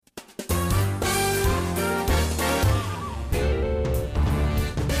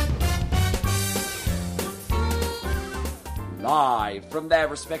live from their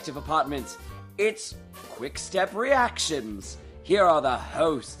respective apartments. It's QUICKSTEP Reactions. Here are the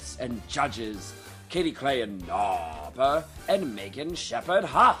hosts and judges, Katie Clay and Narber, and Megan Shepherd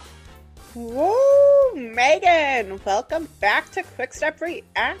Huff. Woo, Megan! Welcome back to QUICKSTEP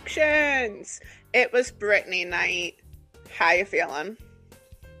Reactions. It was Britney night. How you feeling?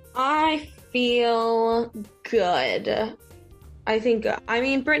 I feel good.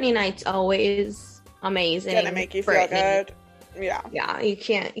 Britney night's always amazing. Gonna make you feel good. Yeah. Yeah, you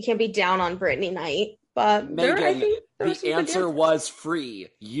can't be down on Britney night. But Megan, the answer was free.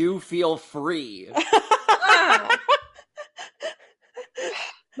 You feel free. Wow.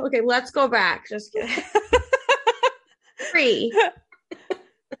 Okay, let's go back. Just kidding. Free.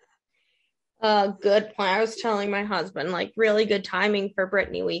 Good plan. I was telling my husband, really good timing for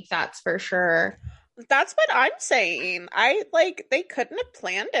Britney week, that's for sure. That's what I'm saying. They couldn't have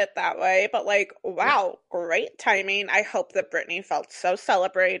planned it that way, but wow, great timing. I hope that Britney felt so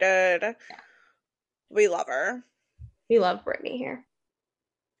celebrated. Yeah. We love her. We love Britney here.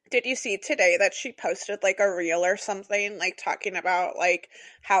 Did you see today that she posted a reel or something, talking about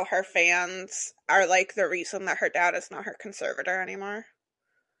how her fans are the reason that her dad is not her conservator anymore?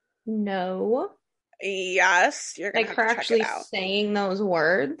 No. Yes, you're gonna have her to check actually it out. Saying those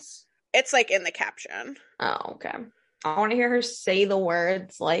words. It's in the caption. Oh, okay. I want to hear her say the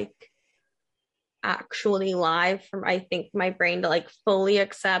words actually live from I think my brain to fully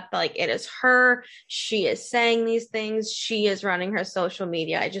accept it is her. She is saying these things. She is running her social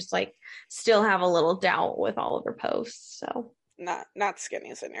media. I just still have a little doubt with all of her posts. So not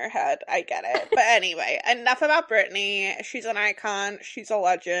skinnies in your head. I get it. But anyway, enough about Britney. She's an icon. She's a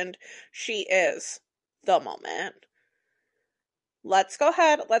legend. She is the moment. Let's go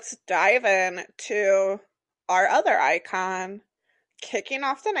ahead. Let's dive in to our other icon. Kicking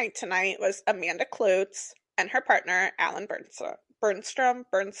off the night tonight was Amanda Kloots and her partner, Alan Bernstein,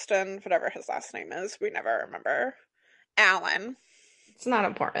 whatever his last name is. We never remember. Alan. It's not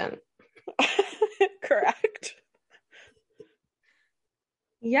important. Correct.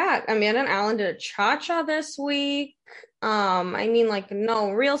 Yeah, Amanda and Alan did a cha-cha this week.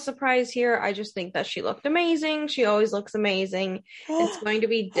 No real surprise here. I just think that she looked amazing. She always looks amazing. It's going to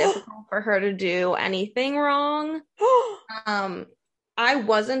be difficult for her to do anything wrong. I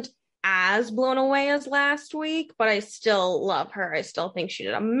wasn't as blown away as last week, but I still love her. I still think she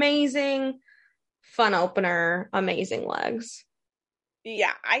did amazing. Fun opener, amazing legs.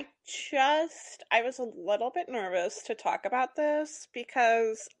 Yeah, I was a little bit nervous to talk about this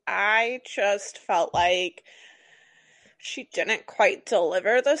because I just felt like she didn't quite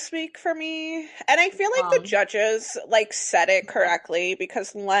deliver this week for me. And I feel like the judges said it correctly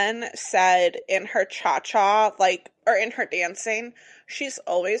because Len said in her cha-cha, or in her dancing, she's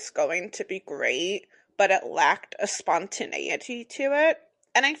always going to be great, but it lacked a spontaneity to it.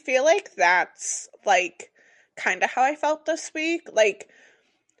 And I feel like that's kind of how I felt this week.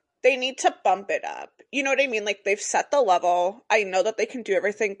 They need to bump it up. You know what I mean? They've set the level. I know that they can do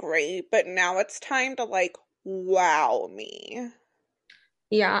everything great, but now it's time to wow me.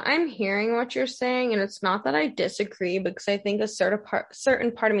 Yeah, I'm hearing what you're saying, and it's not that I disagree because I think a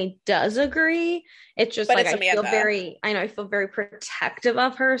certain part of me does agree. It's just I feel very protective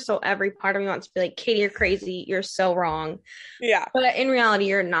of her, so every part of me wants to be Katie, you're crazy, you're so wrong. Yeah. But in reality,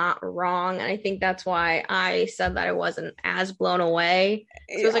 you're not wrong, and I think that's why I said that I wasn't as blown away.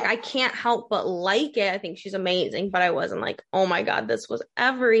 So it's I can't help but like it. I think she's amazing, but I wasn't oh my God, this was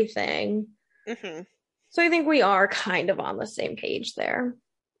everything. Mm-hmm. So I think we are kind of on the same page there.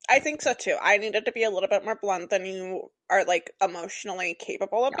 I think so too. I needed to be a little bit more blunt than you are emotionally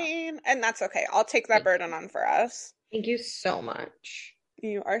capable of being, and that's okay. I'll take that burden on for us. Thank you so much.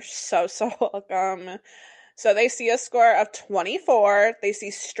 You are so welcome. So they see a score of 24. They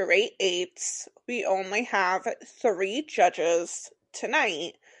see straight 8s. We only have 3 judges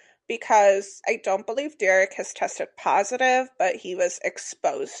tonight because I don't believe Derek has tested positive, but he was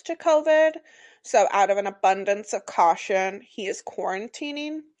exposed to COVID. So out of an abundance of caution, he is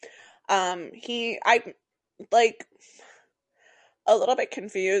quarantining. I'm a little bit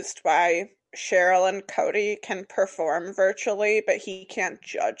confused why Cheryl and Cody can perform virtually, but he can't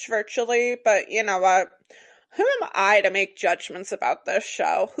judge virtually. But you know what? Who am I to make judgments about this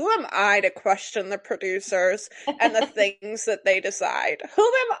show? Who am I to question the producers and the things that they decide? Who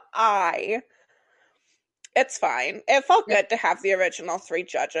am I? It's fine. It felt good to have the original 3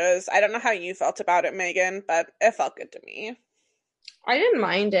 judges. I don't know how you felt about it, Megan, but it felt good to me. I didn't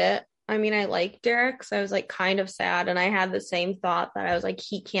mind it. I like Derek, so I was kind of sad, and I had the same thought that I was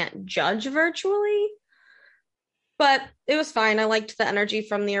he can't judge virtually. But it was fine. I liked the energy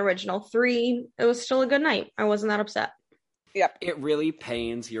from the original 3. It was still a good night. I wasn't that upset. Yep. It really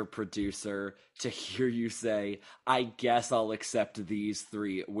pains your producer to hear you say, I guess I'll accept these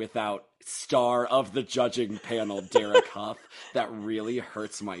three without star of the judging panel, Derek Huff. That really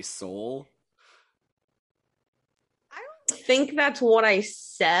hurts my soul. I think that's what I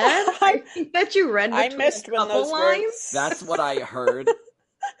said. I think that you read I between missed a when couple those lines. words. That's what I heard.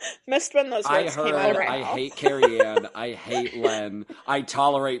 Missed when those I words came heard, out of my I mouth. hate Carrie Ann, I hate Len, I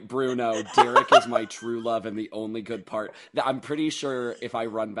tolerate Bruno, Derek is my true love and the only good part. I'm pretty sure if I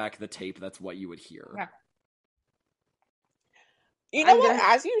run back the tape, that's what you would hear. Yeah. You know I'm what?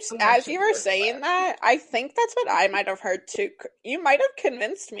 gonna- As you were saying that, I think that's what I might have heard too. You might have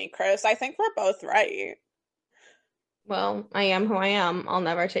convinced me, Chris. I think we're both right. Well, I am who I am. I'll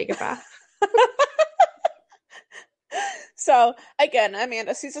never take it back. So again,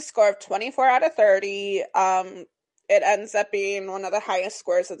 Amanda sees a score of 24 out of 30. It ends up being one of the highest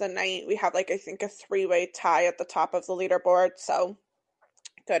scores of the night. We have, like, I think a 3-way tie at the top of the leaderboard, so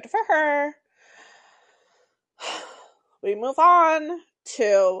good for her. We move on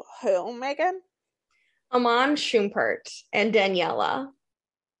to who, Megan? Amon Schumpert and Daniela.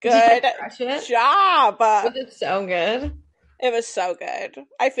 Good Did you rush it? job. Was it so good? It was so good.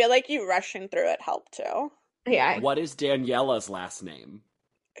 I feel like you rushing through it helped too. Yeah. What is Daniela's last name?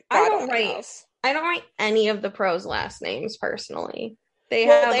 I God don't only write. knows. I don't write any of the pros' last names personally. They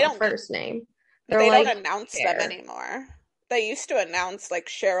Well, have they a don't- first name. They're They like don't announce Cher. them anymore. They used to announce, like,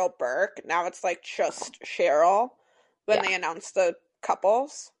 Cheryl Burke. Now it's like just Cheryl when Yeah. they announce the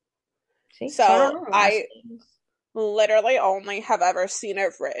couples. See? So I don't know her last I names. literally only have ever seen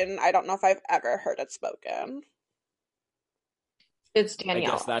it written. I don't know if I've ever heard it spoken. It's I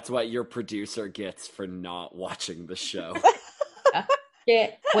guess Daniela. that's what your producer gets for not watching the show.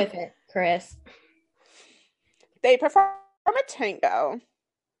 Get with it, Chris. They perform a tango.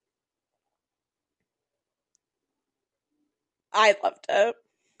 I loved it.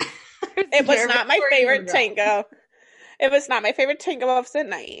 It was not my favorite tango. It was not my favorite tango of the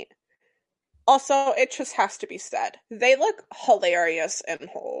night. Also, it just has to be said, they look hilarious in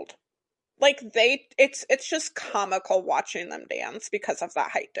hold. Like, it's just comical watching them dance because of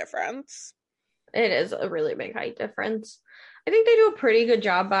that height difference. It is a really big height difference. I think they do a pretty good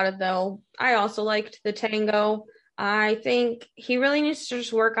job about it, though. I also liked the tango. I think he really needs to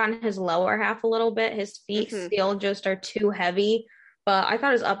just work on his lower half a little bit. His feet still just are too heavy, but I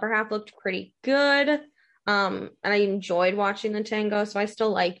thought his upper half looked pretty good. And I enjoyed watching the tango, so I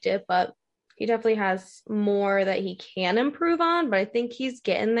still liked it, but he definitely has more that he can improve on, but I think he's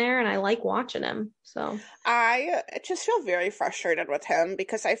getting there and I like watching him. So I just feel very frustrated with him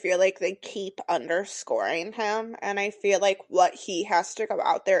because I feel like they keep underscoring him, and I feel like what he has to go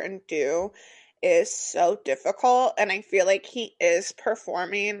out there and do is so difficult, and I feel like he is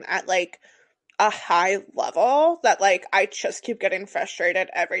performing at, like, a high level that, like, I just keep getting frustrated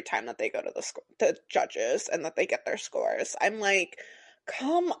every time that they go to the judges and that they get their scores. I'm like,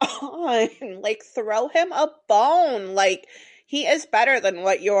 come on, like, throw him a bone. Like, he is better than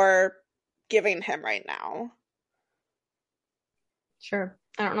what you're giving him right now. sure.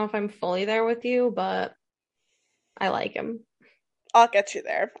 I don't know if I'm fully there with you, but I like him. I'll get you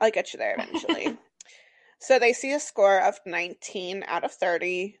there. I'll get you there eventually. So they see a score of 19 out of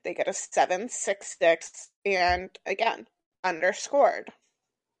 30. They get a 7.66, and again, underscored.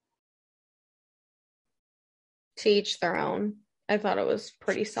 To each their own. I thought it was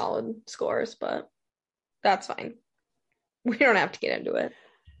pretty solid scores, but that's fine. We don't have to get into it.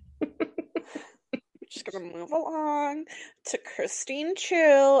 Just gonna move along to Christine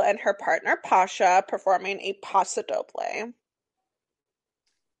Chu and her partner Pasha performing a paso doble.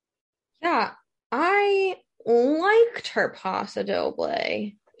 Yeah, I liked her paso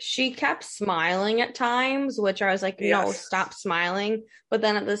doble. She kept smiling at times, which I was like, no, Yes. stop smiling. But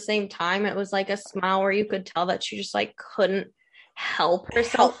then at the same time, it was like a smile where you could tell that she just like couldn't help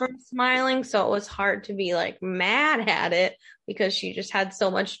herself from smiling. So it was hard to be like mad at it because she just had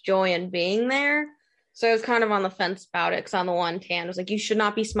so much joy in being there. So I was kind of on the fence about it because on the one hand, it was like, you should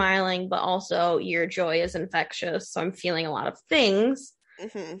not be smiling, but also your joy is infectious. So I'm feeling a lot of things.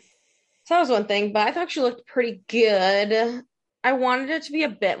 Mm-hmm. So that was one thing, but I thought she looked pretty good. I wanted it to be a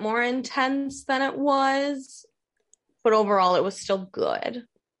bit more intense than it was, but overall it was still good.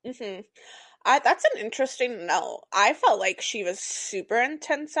 Mm-hmm. That's an interesting note. I felt like she was super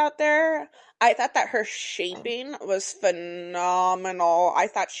intense out there. I thought that her shaping was phenomenal. I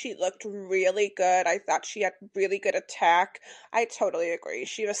thought she looked really good. I thought she had really good attack. I totally agree.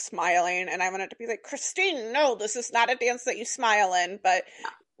 She was smiling, and I wanted to be like, Christine, no, this is not a dance that you smile in. But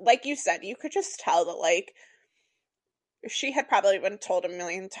like you said, you could just tell that, like, she had probably been told a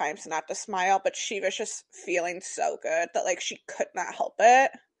million times not to smile, but she was just feeling so good that like she could not help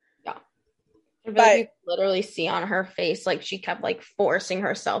it. Yeah. I feel like But you could literally see on her face, like she kept like forcing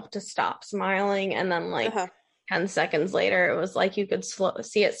herself to stop smiling, and then like 10 seconds later, it was like you could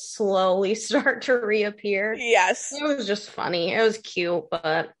see it slowly start to reappear. yes. It was just funny. It was cute,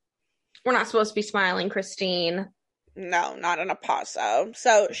 but we're not supposed to be smiling, Christine. No, not in a paso.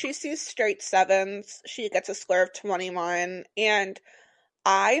 So she sees straight sevens. She gets a score of 21. And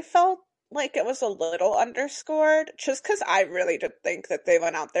I felt like it was a little underscored just because I really did think that they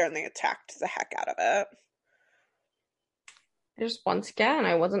went out there and they attacked the heck out of it. Just once again,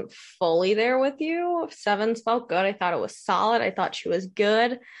 I wasn't fully there with you. Sevens felt good. I thought it was solid. I thought she was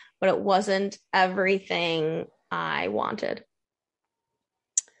good, but it wasn't everything I wanted.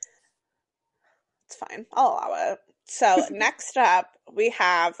 It's fine. I'll allow it. So next up, we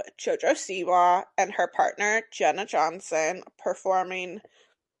have JoJo Siwa and her partner, Jenna Johnson, performing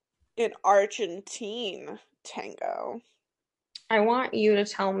in Argentine tango. I want you to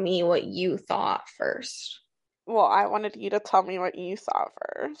tell me what you thought first. Well, I wanted you to tell me what you thought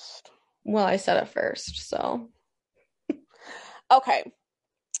first. Well, I said it first, so. Okay.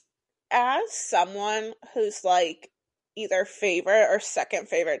 As someone who's like either favorite or second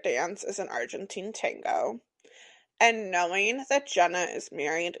favorite dance is an Argentine tango, and knowing that Jenna is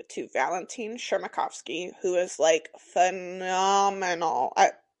married to Valentin Shermakovsky, who is like phenomenal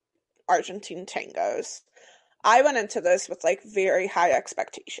at Argentine tangos, I went into this with like very high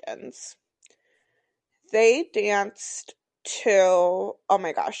expectations. They danced to, oh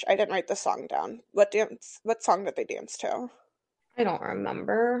my gosh, I didn't write the song down. What song did they dance to? I don't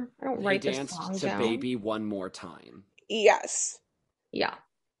remember. I don't write this song danced to down. Baby One More Time. Yes. Yeah.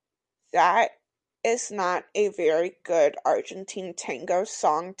 That is not a very good Argentine tango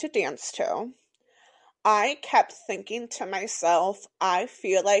song to dance to. I kept thinking to myself, I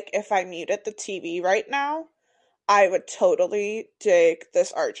feel like if I muted the TV right now, I would totally dig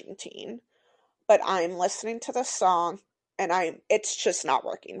this Argentine. But I'm listening to the song and it's just not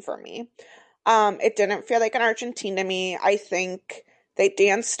working for me. It didn't feel like an Argentine to me. I think they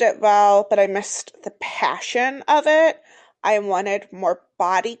danced it well, but I missed the passion of it. I wanted more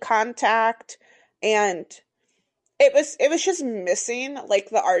body contact, and it was just missing like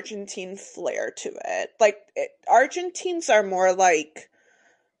the Argentine flair to it. Like Argentines are more like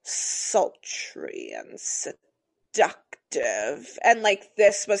sultry and seductive, and like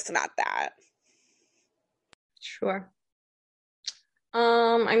this was not that. Sure.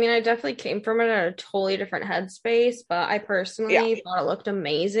 I mean, I definitely came from it at a totally different headspace, but I personally thought it looked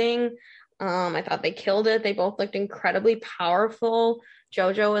amazing. I thought they killed it. They both looked incredibly powerful.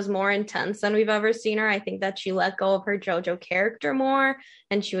 JoJo was more intense than we've ever seen her. I think that she let go of her JoJo character more,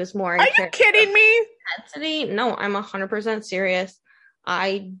 and she was more. Are you kidding me? Intensity? No, I'm 100% serious.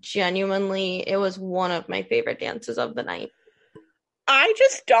 I genuinely, it was one of my favorite dances of the night. I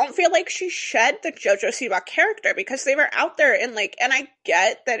just don't feel like she shed the JoJo Siwa character because they were out there in like, and I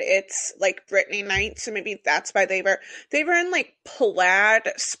get that it's like Britney night, so maybe that's why they were in like plaid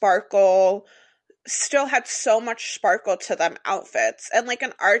sparkle, still had so much sparkle to them outfits. And like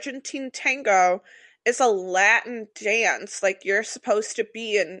an Argentine tango is a Latin dance. Like you're supposed to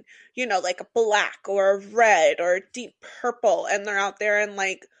be in, you know, like a black or a red or a deep purple, and they're out there in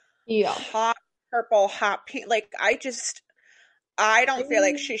like hot purple, hot pink. Like I don't feel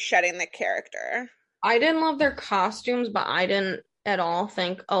like she's shedding the character. I didn't love their costumes, but I didn't at all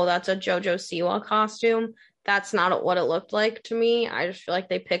think, oh, that's a JoJo Siwa costume. That's not what it looked like to me. I just feel like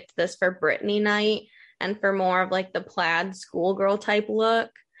they picked this for Britney night and for more of like the plaid schoolgirl type look.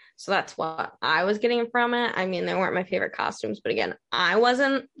 So that's what I was getting from it. I mean, they weren't my favorite costumes, but again, I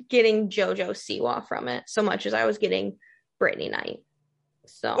wasn't getting JoJo Siwa from it so much as I was getting Britney night.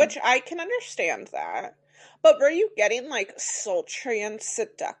 So, which I can understand that. But were you getting like sultry and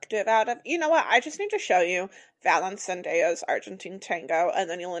seductive out of? You know what? I just need to show you Valencindeo's Argentine tango, and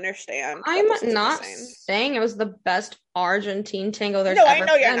then you'll understand. I'm not saying it was the best Argentine tango there's ever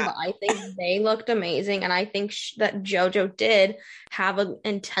been, but I think they looked amazing, and I think that JoJo did have an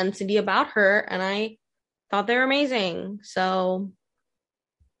intensity about her, and I thought they were amazing. So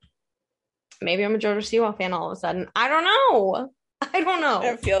maybe I'm a JoJo Siwa fan all of a sudden. I don't know.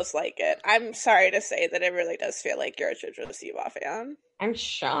 It feels like it. I'm sorry to say that it really does feel like you're a JoJo Siwa fan. I'm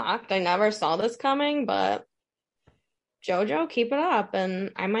shocked. I never saw this coming, but JoJo, keep it up,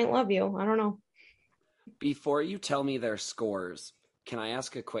 and I might love you. I don't know. Before you tell me their scores, can I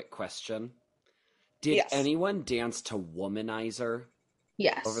ask a quick question? Did anyone dance to Womanizer?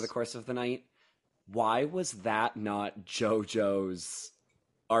 Yes. Over the course of the night? Why was that not JoJo's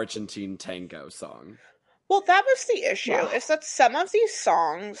Argentine tango song? Well, that was the issue, is that some of these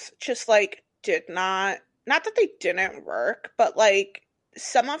songs just, like, did not that they didn't work, but, like,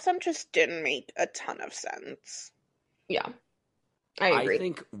 some of them just didn't make a ton of sense. Yeah, I agree. I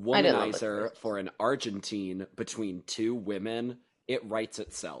think I didn't love the Womanizer choices. for an Argentine between two women, it writes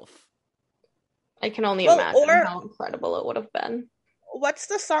itself. I can only Well, imagine or how incredible it would have been. what's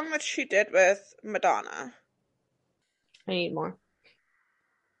the song that she did with Madonna? I need more.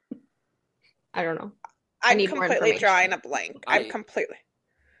 I don't know. I I'm need more completely information. drawing a blank.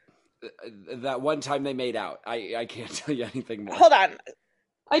 That one time they made out, I can't tell you anything more. Hold on.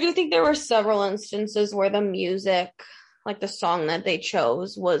 I do think there were several instances where the music, like the song that they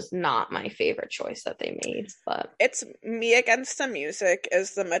chose, was not my favorite choice that they made. But It's Me Against the Music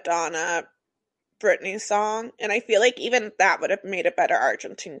is the Madonna Britney song, and I feel like even that would have made a better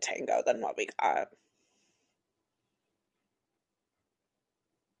Argentine tango than what we got.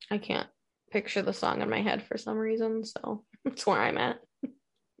 I can't picture the song in my head for some reason, so that's where I'm at.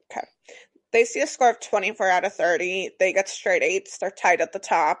 Okay. They see a score of 24 out of 30. They get straight eights. They're tied at the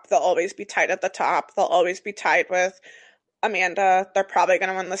top. They'll always be tied at the top. They'll always be tied with Amanda. They're probably going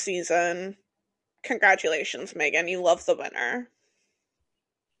to win the season. Congratulations, Megan. You love the winner.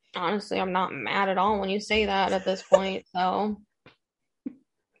 Honestly, I'm not mad at all when you say that at this point, so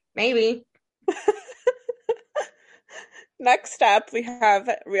maybe. Next up, we have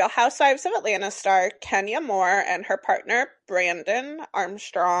Real Housewives of Atlanta star Kenya Moore and her partner Brandon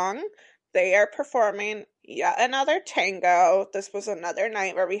Armstrong. They are performing yet another tango. This was another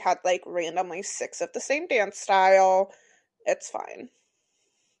night where we had like randomly 6 of the same dance style. It's fine.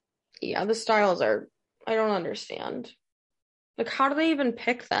 Yeah, the styles are, I don't understand. Like, how do they even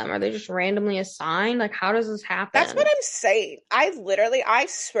pick them? Are they just randomly assigned? Like, how does this happen? That's what I'm saying. I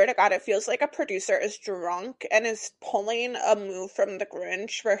swear to God, it feels like a producer is drunk and is pulling a move from The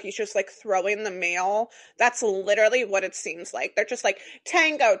Grinch where he's just like throwing the mail. That's literally what it seems like. They're just like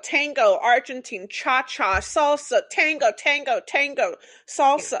tango, tango, Argentine, cha-cha, salsa, tango, tango, tango,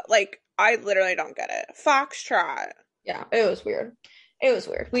 salsa. Like, I literally don't get it. Foxtrot. Yeah, it was weird. It was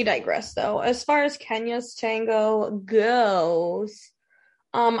weird. We digress though. As far as Kenya's tango goes,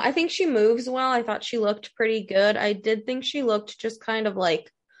 I think she moves well. I thought she looked pretty good. I did think she looked just kind of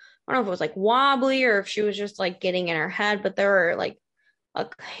like, I don't know if it was like wobbly or if she was just like getting in her head, but there were like a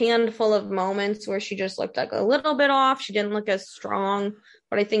handful of moments where she just looked like a little bit off. She didn't look as strong,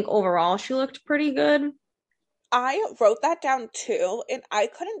 but I think overall she looked pretty good. I wrote that down too, and I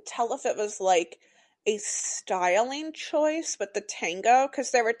couldn't tell if it was like a styling choice with the tango,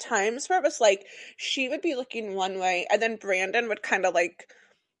 because there were times where it was like she would be looking one way, and then Brandon would kind of like,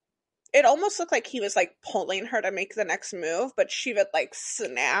 it almost looked like he was like pulling her to make the next move, but she would like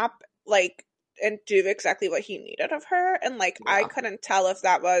snap, like, and do exactly what he needed of her. And like, I Yeah. couldn't tell if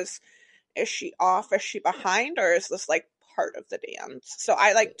that was, is she off, is she behind, or is this like part of the dance? So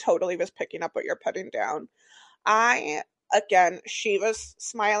I like totally was picking up what you're putting down. Again, she was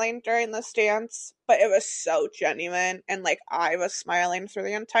smiling during this dance, but it was so genuine. And like, I was smiling through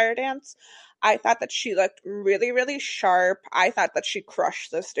the entire dance. I thought that she looked really, really sharp. I thought that she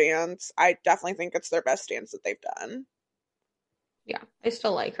crushed this dance. I definitely think it's their best dance that they've done. Yeah, I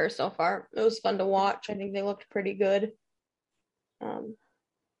still like her so far. It was fun to watch. I think they looked pretty good. Um,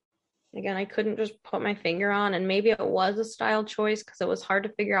 Again, I couldn't just put my finger on, and maybe it was a style choice because it was hard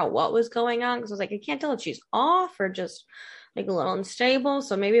to figure out what was going on. Because I was like, I can't tell if she's off or just like a little unstable.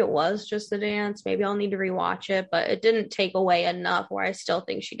 So maybe it was just the dance. Maybe I'll need to rewatch it, but it didn't take away enough where I still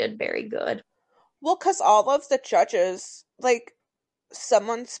think she did very good. Well, because all of the judges, like,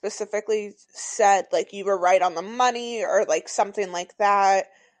 someone specifically said, like, you were right on the money, or like something like that.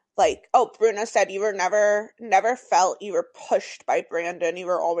 Like, oh, Bruna said you were never felt you were pushed by Brandon. You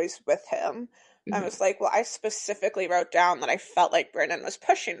were always with him. I Mhm. was like, well, I specifically wrote down that I felt like Brandon was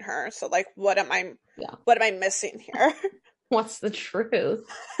pushing her. So like, Yeah. what am I missing here? What's the truth?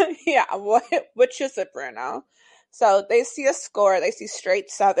 Yeah, which is it, Bruno? So they see a score, they see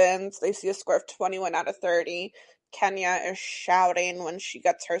straight sevens, they see a score of 21 out of 30. Kenya is shouting when she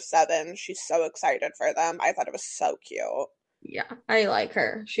gets her seven. She's so excited for them. I thought it was so cute. Yeah, I like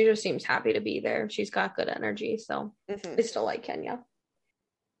her. She just seems happy to be there. She's got good energy, so Hmm. I still like Kenya.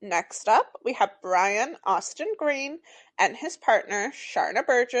 Next up, we have Brian Austin Green and his partner, Sharna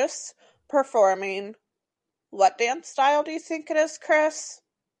Burgess, performing. What dance style do you think it is, Chris?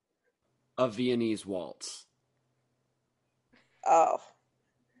 A Viennese waltz. Oh,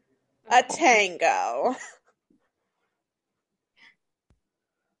 a tango.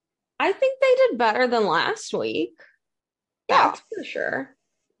 I think they did better than last week. Yeah, That's for sure.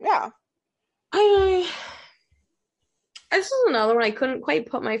 yeah. I This is another one I couldn't quite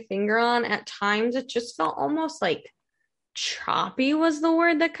put my finger on. At times, it just felt almost like choppy was the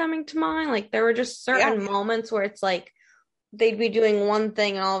word that coming to mind. Like there were just certain moments where it's like they'd be doing one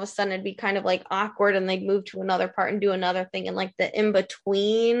thing and all of a sudden it'd be kind of like awkward and they'd move to another part and do another thing. And like the in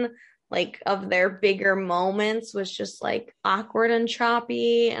between, like of their bigger moments was just like awkward and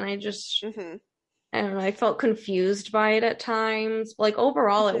choppy. And I just, I don't know, I felt confused by it at times. Like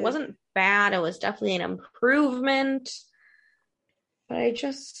overall, it wasn't bad. It was definitely an improvement. But I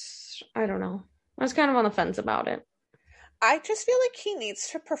don't know. I was kind of on the fence about it. I just feel like he needs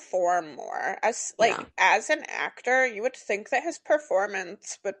to perform more. As an actor, you would think that his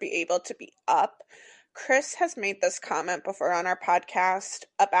performance would be able to be up. Chris has made this comment before on our podcast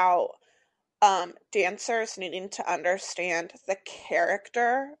about dancers needing to understand the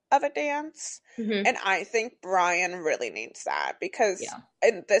character of a dance. And I think Brian really needs that because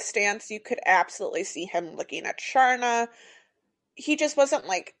in this dance, you could absolutely see him looking at Sharna. He just wasn't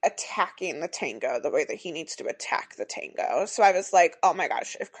like attacking the tango the way that he needs to attack the tango. So I was like, oh my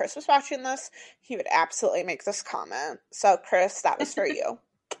gosh, if Chris was watching this, he would absolutely make this comment. So Chris, that was for you.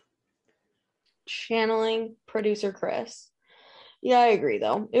 Channeling producer Chris. Yeah, I agree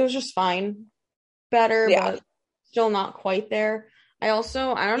though. It was just fine. Better, but still not quite there. I don't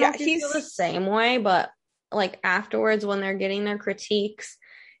know if you feel the same way, but like afterwards when they're getting their critiques,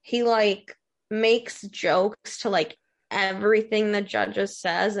 he like makes jokes to like everything the judges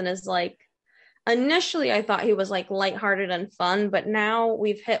says and is like, initially I thought he was like lighthearted and fun, but now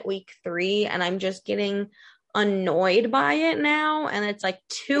we've hit week 3 and I'm just getting annoyed by it now, and it's like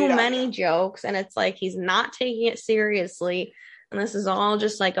too many jokes and it's like he's not taking it seriously and this is all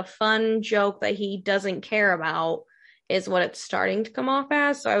just like a fun joke that he doesn't care about is what it's starting to come off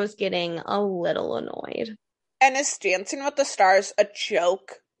as. So I was getting a little annoyed. And is Dancing with the Stars a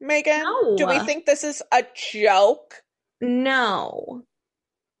joke, Megan? No. Do we think this is a joke? No,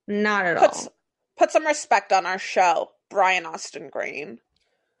 not at all. Put some respect on our show, Brian Austin Green.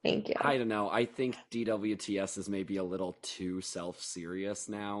 Thank you. I don't know. I think DWTS is maybe a little too self-serious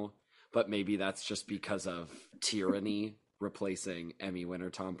now, but maybe that's just because of Tyranny replacing Emmy winner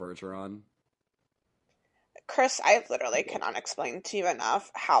Tom Bergeron. Chris, I literally cannot explain to you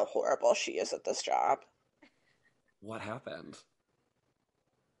enough how horrible she is at this job. What happened?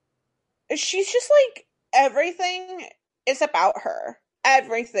 She's just like, everything is about her.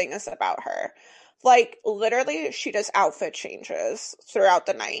 Everything is about her. Like, literally, she does outfit changes throughout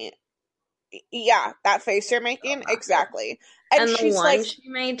the night. Yeah, that face you're making, exactly. And the one she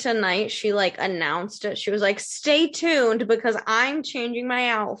made tonight, she like announced it. She was like, "Stay tuned because I'm changing my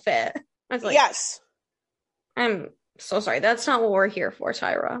outfit." I was like, "Yes." I'm so sorry. That's not what we're here for,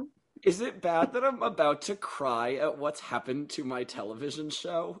 Tyra. Is it bad that I'm about to cry at what's happened to my television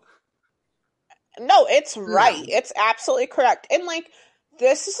show? No, it's right. It's absolutely correct. And like,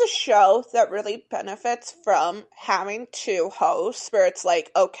 this is a show that really benefits from having 2 hosts where it's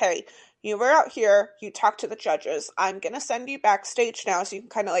like, okay, you were out here, you talked to the judges, I'm going to send you backstage now so you can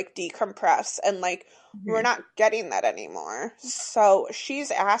kind of like decompress. And like, we're not getting that anymore. So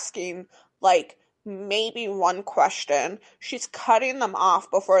she's asking like maybe one question. She's cutting them off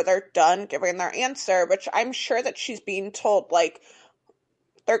before they're done giving their answer, which I'm sure that she's being told like,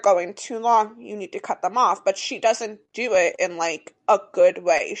 they're going too long, you need to cut them off. But she doesn't do it in like a good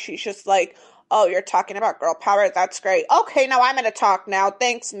way. She's just like, oh, you're talking about girl power, that's great. Okay, now I'm gonna talk now.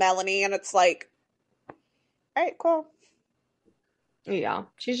 Thanks, Melanie. And it's like, all right, cool. Yeah,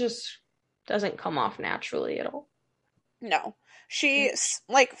 she just doesn't come off naturally at all. No. She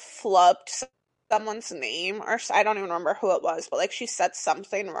like flubbed someone's name, or I don't even remember who it was, but like she said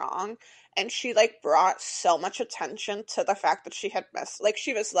something wrong. And she, like, brought so much attention to the fact that she had missed. Like,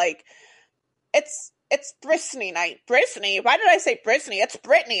 she was like, it's Britney night. Britney? Why did I say Britney? It's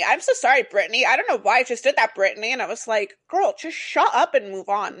Britney. I'm so sorry, Britney. I don't know why I just did that, Britney. And I was like, girl, just shut up and move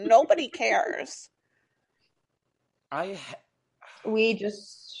on. Nobody cares. We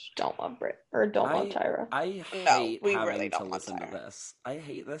just don't love don't love Tyra. I hate having to listen to this. I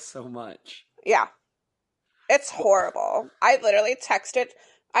hate this so much. Yeah. It's horrible. I literally texted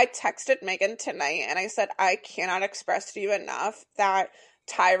Megan tonight and I said, I cannot express to you enough that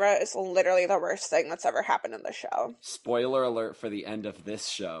Tyra is literally the worst thing that's ever happened in the show. Spoiler alert for the end of this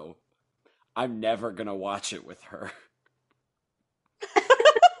show. I'm never gonna watch it with her.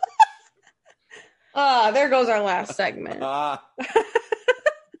 There goes our last segment.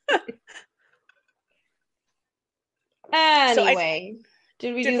 Anyway,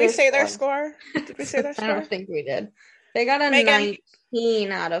 did we say their score? Did we say their score? I don't think we did. They got a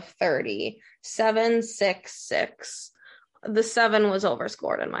 19 out of 30. 7, 6, 6. The 7 was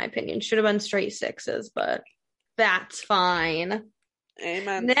overscored in my opinion. Should have been straight 6s, but That's fine.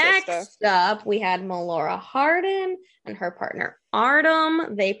 Amen, Next sister. up, we had Melora Hardin and her partner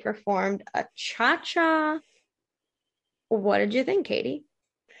Artem. They performed a cha-cha. What did you think, Katie?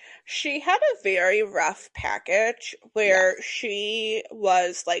 She had a very rough package where Yes. she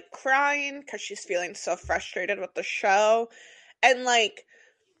was like crying because she's feeling so frustrated with the show. And like,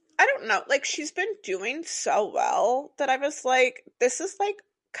 I don't know, like she's been doing so well that I was like, this is like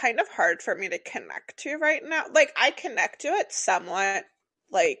kind of hard for me to connect to right now. Like, I connect to it somewhat,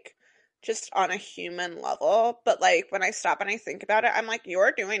 like just on a human level, but like when I stop and I think about it, I'm like,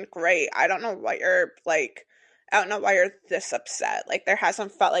 you're doing great. I don't know what you're like. I don't know why you're this upset. Like, there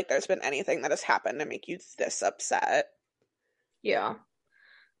hasn't felt like there's been anything that has happened to make you this upset. Yeah.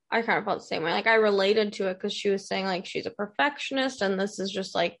 I kind of felt the same way. Like I related to it because she was saying like she's a perfectionist and this is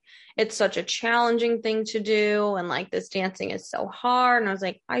just like it's such a challenging thing to do and like this dancing is so hard. And I was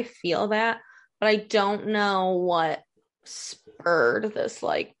like, I feel that, but I don't know what spurred this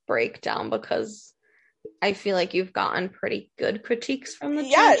like breakdown because I feel like you've gotten pretty good critiques from the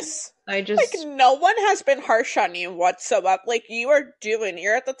judges. Yes. I Like, just no one has been harsh on you whatsoever. Like, you're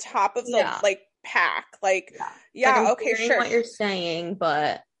at the top of the, yeah. like, pack. Like, Yeah. It's like yeah, I'm okay, hearing sure. what you're saying,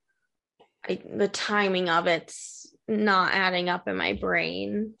 but the timing of it's not adding up in my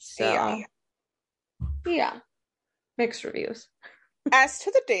brain. So yeah, mixed reviews. As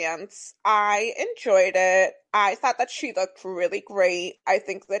to the dance, I enjoyed it. I thought that she looked really great. I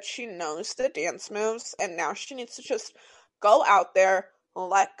think that she knows the dance moves, and now she needs to just go out there,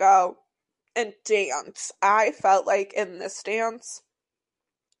 let go, and dance. I felt like in this dance,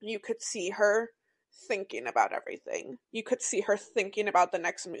 you could see her thinking about everything. You could see her thinking about the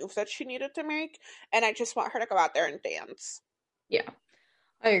next move that she needed to make, and I just want her to go out there and dance. Yeah,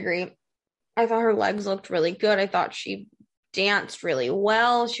 I agree. I thought her legs looked really good. I thought she danced really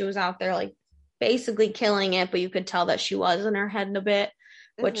well. She was out there like basically killing it, but you could tell that she was in her head a bit,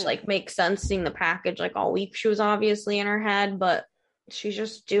 which Mm-hmm. like makes sense seeing the package like all week. She was obviously in her head, but she's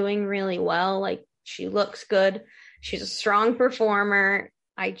just doing really well. Like she looks good. She's a strong performer.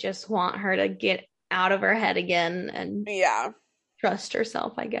 I just want her to get out of her head again and Yeah, trust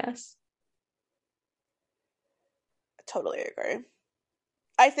herself, I guess. I totally agree.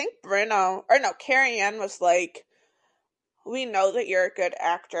 I think Carrie Ann was like, we know that you're a good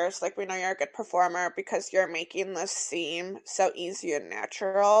actress, like we know you're a good performer because you're making this seem so easy and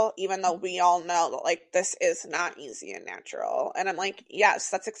natural, even though we all know that like this is not easy and natural. And I'm like, yes,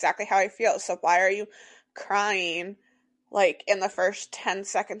 that's exactly how I feel. So why are you crying like in the first 10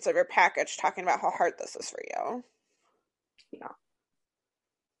 seconds of your package talking about how hard this is for you? Yeah.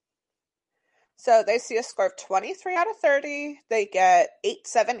 So they see a score of 23 out of 30. They get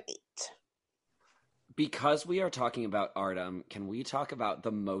 878. Because we are talking about Artem, can we talk about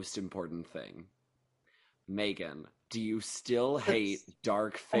the most important thing? Megan, do you still hate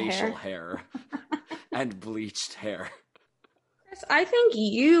dark facial hair and bleached hair? Chris, I think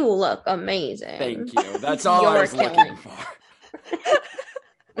you look amazing. Thank you. That's all I was looking for.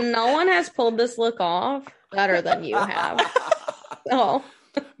 No one has pulled this look off better than you have. So,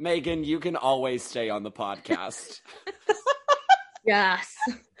 Megan, you can always stay on the podcast. yes.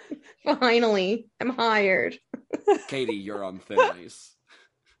 Finally, I'm hired. Katie, you're on thin ice.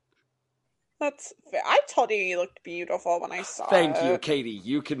 I told you looked beautiful when I saw it. Thank you, Katie.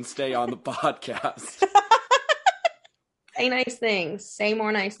 You can stay on the podcast. Say nice things. Say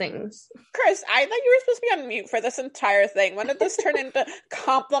more nice things. Chris, I thought you were supposed to be on mute for this entire thing. When did this turn into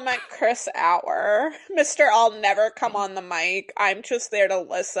compliment Chris hour? Mr. I'll never come on the mic. I'm just there to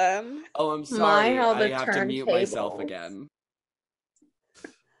listen. Oh, I'm sorry. how the I have to mute myself turntables. again.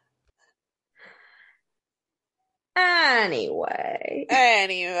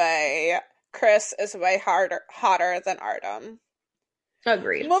 Anyway, Chris is way hotter than Artem.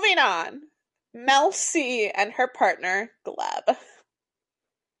 Agreed. Moving on. Mel C and her partner, Gleb.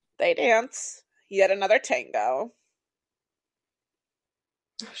 They dance. Yet another tango.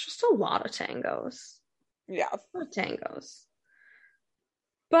 There's just a lot of tangos. Yeah. A lot of tangos.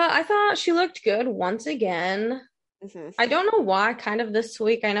 But I thought she looked good once again. Mm-hmm. I don't know why, kind of this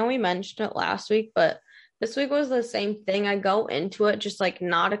week. I know we mentioned it last week, but this week was the same thing. I go into it just like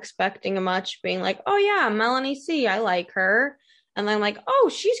not expecting much, being like, oh yeah, Melanie C, I like her. And then I'm like, oh,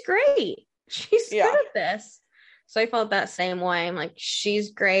 she's great. She's good at this. So I felt that same way. I'm like,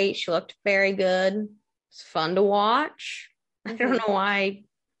 she's great. She looked very good. It's fun to watch. I don't know why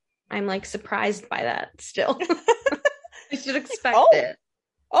I'm like surprised by that still. I should expect it.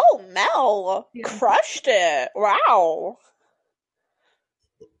 Oh, Mel crushed it. Wow.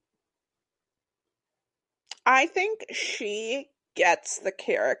 I think she gets the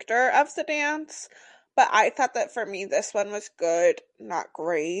character of the dance, But I thought that for me, this one was good, not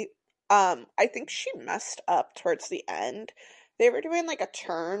great. I think she messed up towards the end. They were doing like a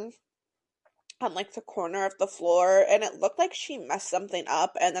turn on like the corner of the floor, and it looked like she messed something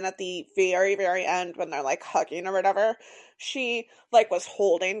up, and then at the very very end when they're like hugging or whatever, she like was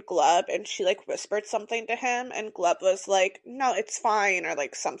holding Glub and she like whispered something to him, and Glub was like, no, it's fine, or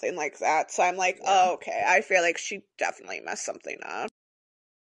like something like that. So I'm like, Yeah. oh, okay, I feel like she definitely messed something up.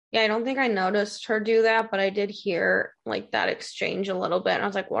 Yeah, I don't think I noticed her do that, but I did hear like that exchange a little bit. And I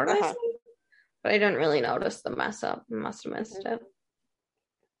was like, what are they Uh-huh. saying? But I didn't really notice the mess up. I must have missed it.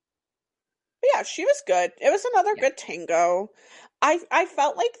 But yeah, she was good. It was another Yeah. good tango. I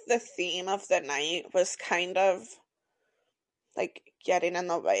felt like the theme of the night was kind of like getting in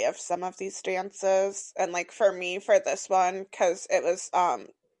the way of some of these dances, and like for me for this one, because it was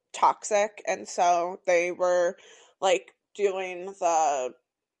toxic, and so they were like doing the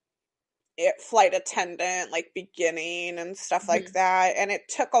flight attendant like beginning and stuff like Mhm. that, and it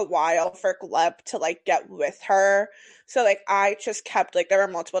took a while for Gleb to like get with her. So like I just kept like, there were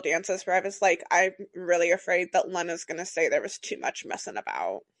multiple dances where I was like, I'm really afraid that Lena's gonna say there was too much messing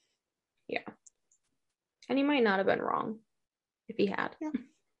about. Yeah. And he might not have been wrong if he had. Yeah,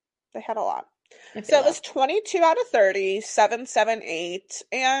 they had a lot. I So feel it was that. 22 out of 30, 778,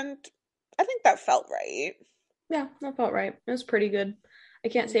 and I think that felt right. Yeah, that felt right. It was pretty good. I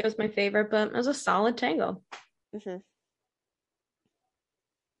can't say it was my favorite, but it was a solid tango. Mm-hmm.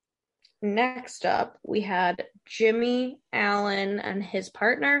 Next up, we had Jimmy Allen and his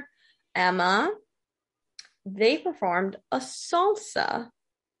partner, Emma. They performed a salsa,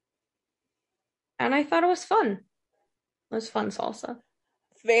 and I thought it was fun. It was fun salsa.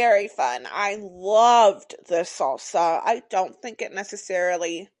 Very fun. I loved the salsa. I don't think it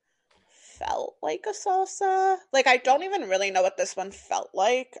necessarily felt like a salsa. Like, I don't even really know what this one felt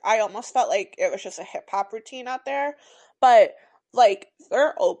like. I almost felt like it was just a hip hop routine out there. But, like,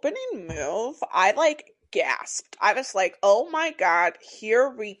 their opening move, I like gasped. I was like, oh my God, here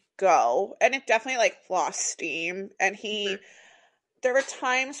we go. And it definitely like lost steam. And there were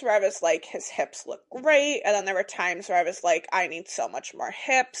times where I was like, his hips look great. And then there were times where I was like, I need so much more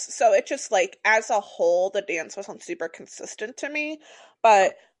hips. So it just like, as a whole, the dance wasn't super consistent to me.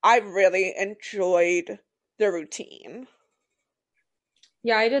 But I really enjoyed the routine.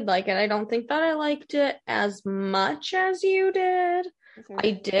 Yeah, I did like it. I don't think that I liked it as much as you did. Hmm.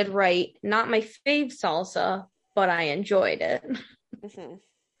 I did write not my fave salsa, but I enjoyed it. Hmm.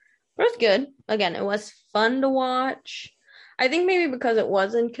 But it was good. Again, it was fun to watch. I think maybe because it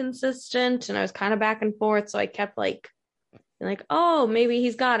was inconsistent and I was kind of back and forth, so I kept like, oh, maybe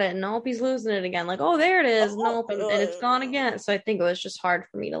he's got it. Nope, he's losing it again. Like, oh, there it is. Nope, and it's gone again. So I think it was just hard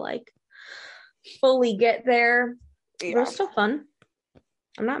for me to like fully get there. But it Yeah. was still fun.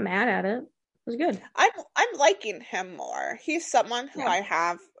 I'm not mad at it. It was good. I'm liking him more. He's someone who Yeah. I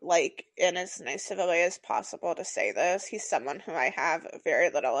have like, in as nice of a way as possible to say this. He's someone who I have very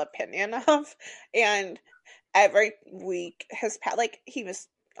little opinion of, and every week has passed. Like, he was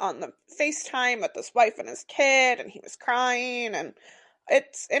on the FaceTime with his wife and his kid, and he was crying, and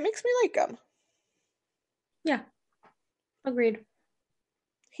it makes me like him. Yeah. Agreed.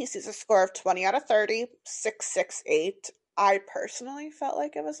 He sees a score of 20 out of 30, 668. I personally felt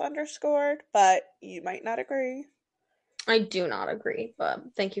like it was underscored, but you might not agree. I do not agree, but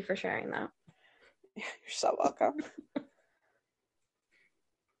thank you for sharing that. You're so welcome.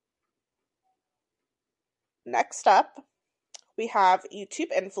 Next up, we have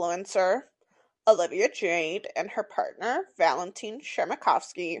YouTube influencer Olivia Jade and her partner Valentine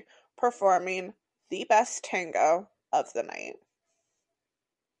Shermakovsky performing the best tango of the night.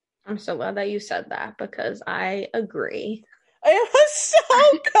 I'm so glad that you said that because I agree. It was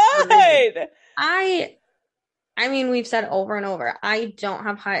so good. I mean, we've said over and over, I don't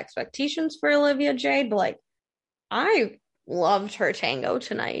have high expectations for Olivia Jade, but like I loved her tango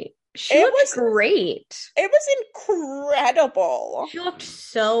tonight. She It looked was great. it was incredible. She looked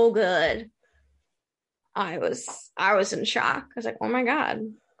so good. I was in shock. I was like, "Oh my God.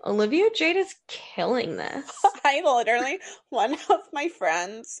 Olivia Jade is killing this." I literally, one of my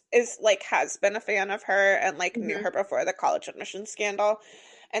friends is like, has been a fan of her and like knew Mhm. her before the college admission scandal.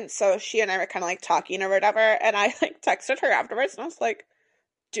 And so she and I were kind of like talking or whatever. And I like texted her afterwards and I was like,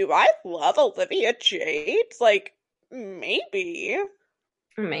 do I love Olivia Jade? Like, maybe.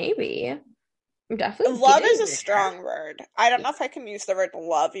 Maybe. I'm definitely Love is getting a there. strong word. I don't Yeah. know if I can use the word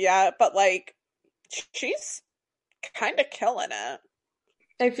love yet, but like, she's kind of killing it.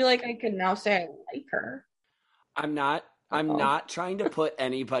 I feel like I can now say I like her. I'm not That's I'm all. not trying to put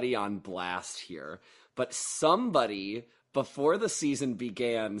anybody on blast here, but somebody before the season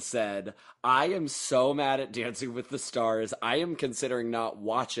began, said, I am so mad at Dancing with the Stars. I am considering not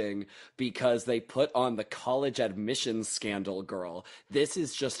watching because they put on the college admissions scandal girl. This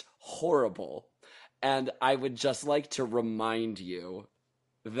is just horrible. And I would just like to remind you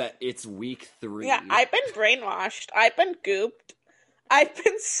that it's week 3. Yeah, I've been brainwashed. I've been gooped. I've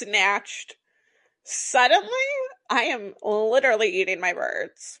been snatched. Suddenly, I am literally eating my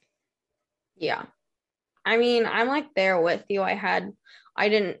words. Yeah. I mean, I'm like there with you. I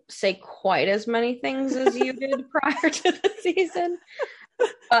didn't say quite as many things as you did prior to the season, but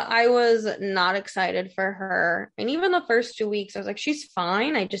I was not excited for her. And even the first 2 weeks, I was like, she's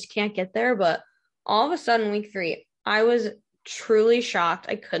fine. I just can't get there. But all of a sudden, week 3, I was truly shocked.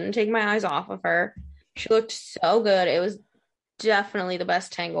 I couldn't take my eyes off of her. She looked so good. It was definitely the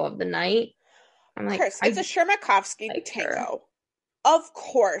best tango of the night. I'm like, Chris, it's a Shermakovsky tango. Her. Of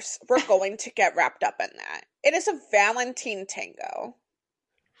course, we're going to get wrapped up in that. It is a Valentine tango.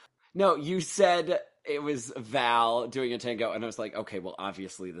 No, you said it was Val doing a tango, and I was like, okay, well,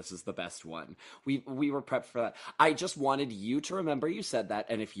 obviously this is the best one. We were prepped for that. I just wanted you to remember you said that,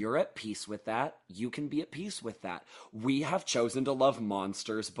 and if you're at peace with that, you can be at peace with that. We have chosen to love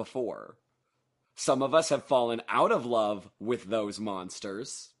monsters before. Some of us have fallen out of love with those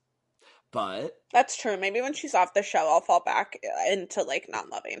monsters. But that's true. Maybe when she's off the show, I'll fall back into like not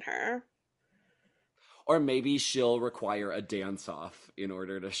loving her. Or maybe she'll require a dance-off in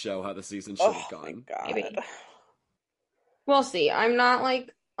order to show how the season should have gone. My God. Maybe. We'll see. I'm not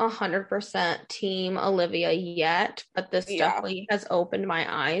like 100% team Olivia yet, but this definitely has opened my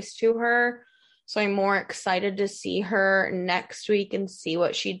eyes to her. So I'm more excited to see her next week and see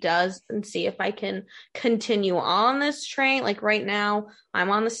what she does and see if I can continue on this train. Like right now, I'm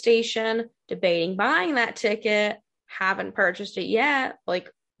on the station debating buying that ticket. Haven't purchased it yet. Like,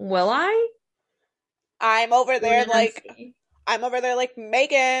 will I? I'm over there like,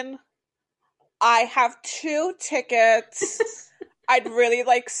 Megan, I have 2 tickets. I'd really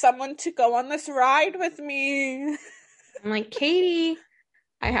like someone to go on this ride with me. I'm like, Katie,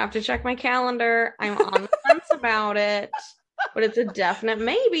 I have to check my calendar. I'm on the fence about it, but it's a definite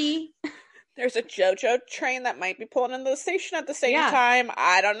maybe. There's a JoJo train that might be pulling into the station at the same time.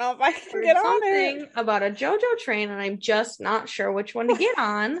 I don't know if I can get on it. About a JoJo train, and I'm just not sure which one to get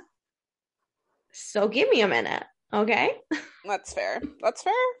on. So give me a minute, okay? That's fair. That's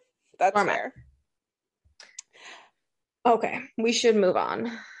fair. Okay, we should move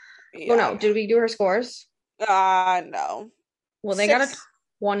on. Yeah. Oh no, did we do her scores? No. Well, they got a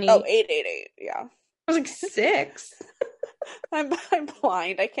 20. Oh, 888, yeah. I was like 6. I'm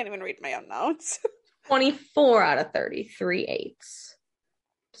blind. I can't even read my own notes. 24 out of 33 eights.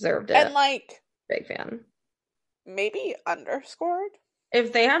 Deserved it. And like, big fan. Maybe underscored?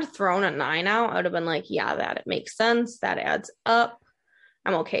 If they had thrown a 9 out, I would have been like, yeah, it makes sense. That adds up.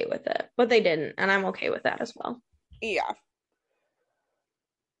 I'm okay with it. But they didn't, and I'm okay with that as well. Yeah.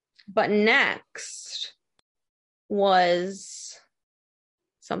 But next was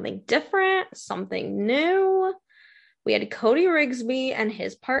something different, something new. We had Cody Rigsby and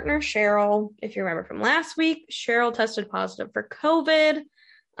his partner Cheryl. If you remember from last week, Cheryl tested positive for COVID.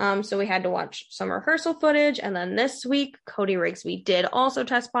 So we had to watch some rehearsal footage. And then this week, Cody Rigsby did also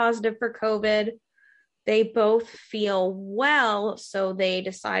test positive for COVID. They both feel well, so they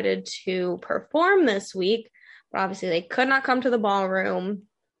decided to perform this week. But obviously, they could not come to the ballroom.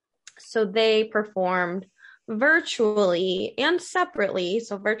 So they performed virtually and separately.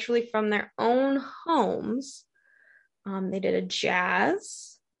 So virtually from their own homes. They did a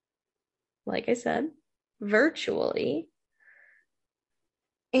jazz, like I said, virtually.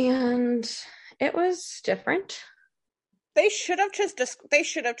 And it was different. They should have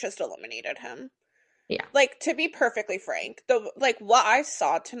just eliminated him. Yeah. Like, to be perfectly frank, what I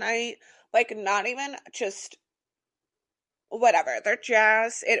saw tonight, like, not even just whatever, their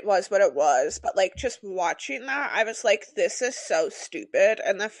jazz, it was what it was, but like just watching that, I was like, this is so stupid.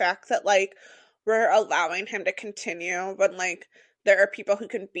 And the fact that like we're allowing him to continue when like there are people who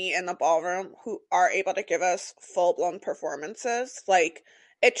can be in the ballroom who are able to give us full-blown performances, like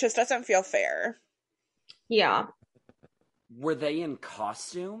it just doesn't feel fair. Yeah. Were they in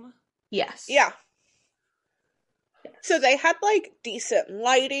costume? Yes. Yeah. So they had, like, decent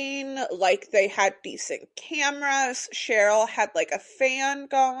lighting, like, they had decent cameras, Cheryl had, like, a fan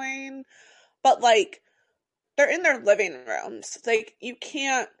going, but, like, they're in their living rooms, like, you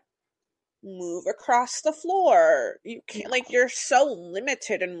can't move across the floor, you can't, like, you're so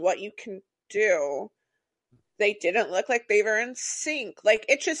limited in what you can do. They didn't look like they were in sync, like,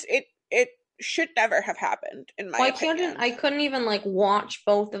 it should never have happened, in my opinion. I couldn't even like watch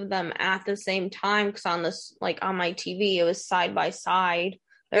both of them at the same time because on this, like on my TV, it was side by side.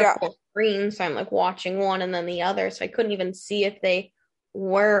 They're full screen, so I'm like watching one and then the other. So I couldn't even see if they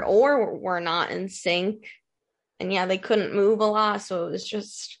were or were not in sync. And yeah, they couldn't move a lot, so it was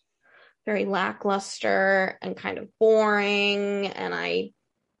just very lackluster and kind of boring. And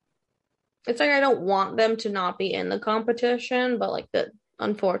it's like I don't want them to not be in the competition, but like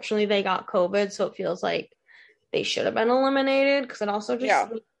unfortunately they got COVID, so it feels like they should have been eliminated because it also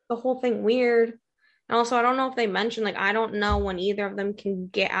just makes the whole thing weird. And also, I don't know if they mentioned, like, I don't know when either of them can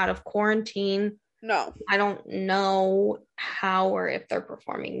get out of quarantine. No. I don't know how or if they're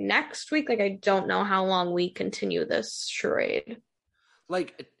performing next week. Like, I don't know how long we continue this charade.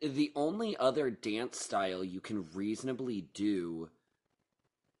 Like, the only other dance style you can reasonably do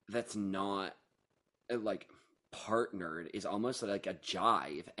that's not, like, partnered is almost like a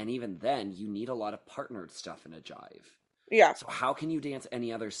jive. And even then, you need a lot of partnered stuff in a jive. Yeah. So how can you dance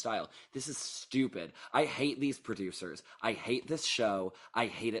any other style? This is stupid. I hate these producers. I hate this show. I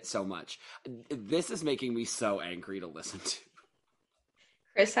hate it so much. This is making me so angry to listen to.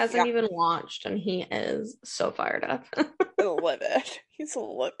 Chris hasn't even watched, and he is so fired up. Livid. He's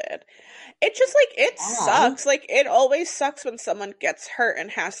livid. It just, like, it sucks. Like, it always sucks when someone gets hurt and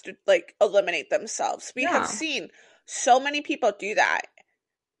has to, like, eliminate themselves. We have seen so many people do that.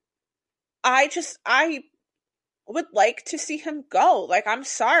 I would like to see him go. Like, I'm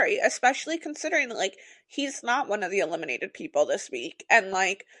sorry, especially considering, like, he's not one of the eliminated people this week. And,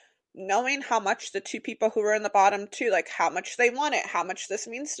 like, knowing how much the two people who were in the bottom two, like, how much they want it, how much this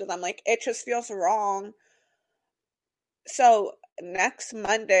means to them, like, it just feels wrong. So next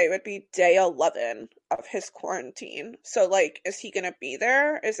Monday would be day 11 of his quarantine. So, like, is he going to be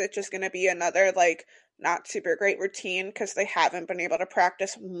there? Is it just going to be another, like, not super great routine because they haven't been able to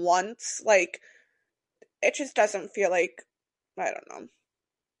practice once? Like, it just doesn't feel like, I don't know.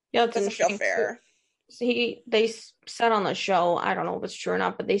 Yeah, it doesn't feel fair. They said on the show, I don't know if it's true or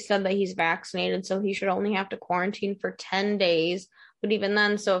not, but they said that he's vaccinated, so he should only have to quarantine for 10 days. But even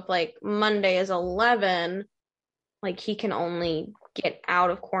then, so if like Monday is 11, like he can only get out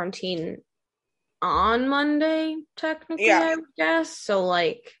of quarantine on Monday, technically, I would guess. So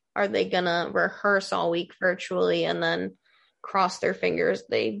like, are they gonna rehearse all week virtually and then cross their fingers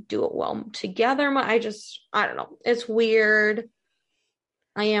they do it well together? I don't know. It's weird.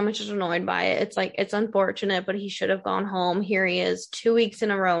 I am just annoyed by it. It's like, it's unfortunate, but he should have gone home. Here he is 2 weeks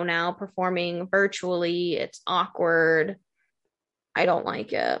in a row now performing virtually. It's awkward. I don't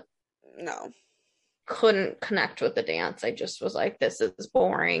like it. No. Couldn't connect with the dance. I just was like, this is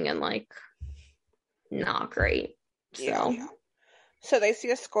boring and like not great. So they see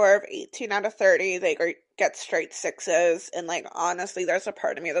a score of 18 out of 30. They get straight sixes. And, like, honestly, there's a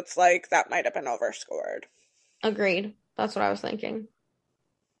part of me that's like, that might have been overscored. Agreed. That's what I was thinking.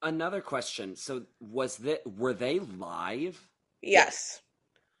 Another question. So were they live? Yes.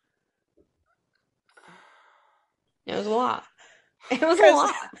 It was a lot. It was a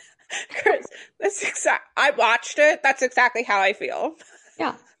lot. Chris, I watched it. That's exactly how I feel.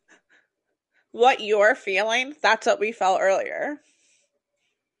 Yeah. What you're feeling, that's what we felt earlier.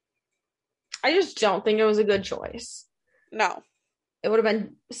 I just don't think it was a good choice. No. It would have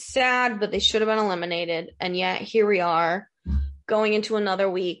been sad, but they should have been eliminated. And yet here we are going into another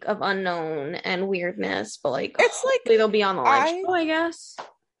week of unknown and weirdness. But like, it's like they'll be on the live show, I guess.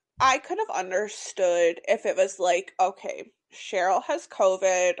 I could have understood if it was like, okay, Cheryl has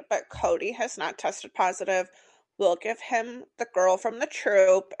COVID, but Cody has not tested positive. We'll give him the girl from the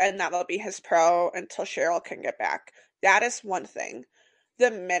troupe, and that will be his pro until Cheryl can get back. That is one thing.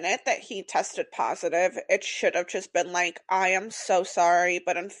 The minute that he tested positive, it should have just been like, I am so sorry,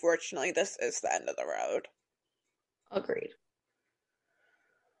 but unfortunately, this is the end of the road. Agreed.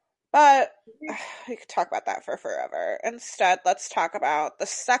 But we could talk about that for forever. Instead, let's talk about the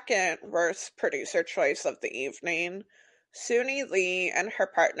second worst producer choice of the evening. Suni Lee and her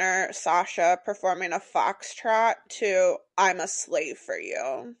partner, Sasha, performing a foxtrot to I'm a Slave for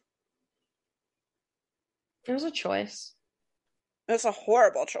You. It was a choice. It was a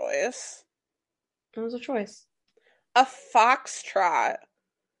horrible choice. It was a choice. A foxtrot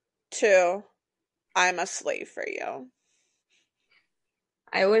to I'm a Slave for You.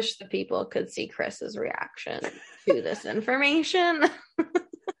 I wish the people could see Chris's reaction to this information. It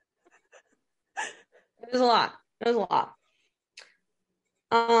was a lot. It was a lot.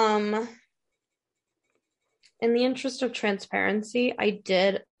 In the interest of transparency, I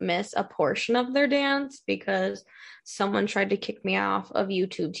did miss a portion of their dance because someone tried to kick me off of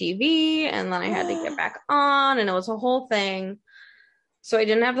YouTube TV and then I had to get back on and it was a whole thing. So I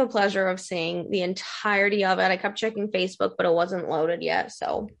didn't have the pleasure of seeing the entirety of it. I kept checking Facebook, but it wasn't loaded yet.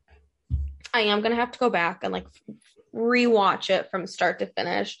 So I am going to have to go back and like rewatch it from start to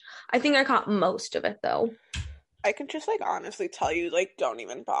finish. I think I caught most of it though. I can just like honestly tell you, like, don't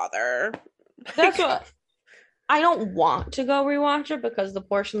even bother. That's what I don't want to go rewatch it because the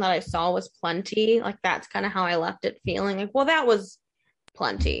portion that I saw was plenty. Like that's kind of how I left it feeling like, well, that was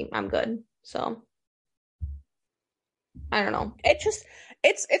plenty. I'm good. So I don't know.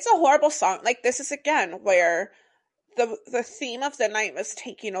 It's a horrible song. Like, this is again where the theme of the night was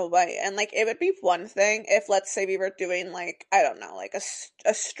taken away, and like it would be one thing if, let's say, we were doing like, I don't know, like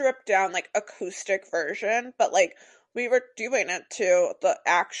a stripped down like acoustic version, but like we were doing it to the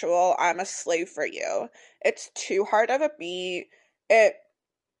actual "I'm a Slave for You." It's too hard of a beat.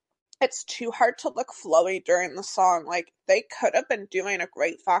 It's too hard to look flowy during the song. Like, they could have been doing a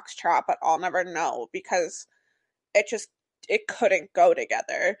great foxtrot, but I'll never know because it just, it couldn't go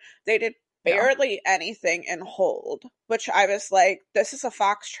together. They did barely anything in hold, which I was like, this is a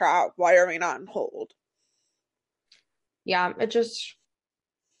foxtrot. Why are we not in hold? Yeah, it just,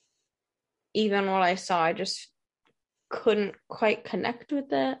 even what I saw, I just couldn't quite connect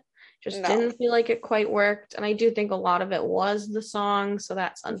with it. Just didn't feel like it quite worked. And I do think a lot of it was the song, so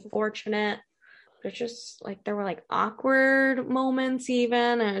that's unfortunate. But it's just like there were like awkward moments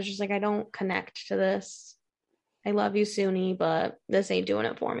even. And it's just like I don't connect to this. I love you, Suni, but this ain't doing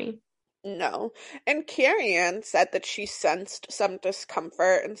it for me. No. And Carrie Ann said that she sensed some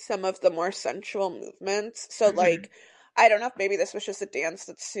discomfort in some of the more sensual movements. So like, I don't know if maybe this was just a dance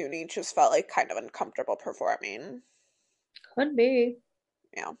that Suni just felt like kind of uncomfortable performing. Could be.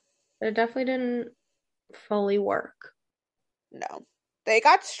 Yeah. But it definitely didn't fully work. No. They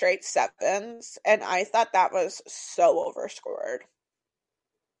got straight 7s, and I thought that was so overscored.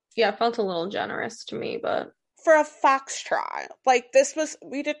 Yeah, it felt a little generous to me, but for a foxtrot, like, this was,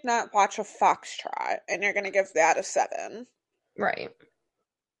 we did not watch a foxtrot, and you're gonna give that a 7. Right.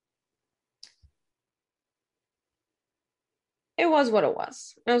 It was what it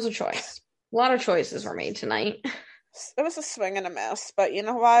was. It was a choice. A lot of choices were made tonight. It was a swing and a miss, but you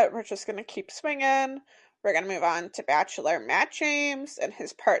know what? We're just gonna keep swinging. We're gonna move on to Bachelor Matt James and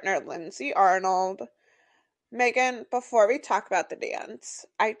his partner Lindsay Arnold. Megan, before we talk about the dance,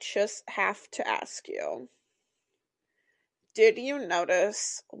 I just have to ask you, did you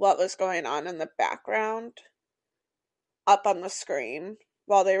notice what was going on in the background up on the screen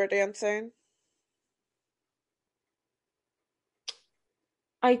while they were dancing?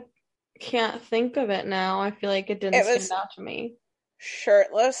 I can't think of it now. I feel like it didn't stand out to me.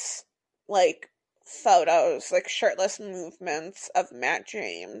 Shirtless, like, photos, like shirtless movements of Matt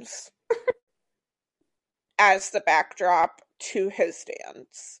James as the backdrop to his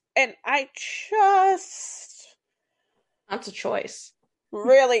dance. And I just... That's a choice.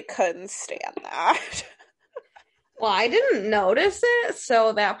 Really couldn't stand that. Well, I didn't notice it,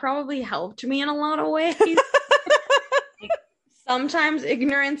 so that probably helped me in a lot of ways. Sometimes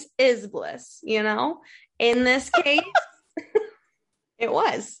ignorance is bliss, you know? In this case, it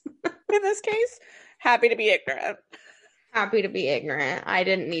was. In this case, happy to be ignorant. Happy to be ignorant. I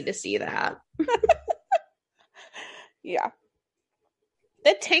didn't need to see that. Yeah.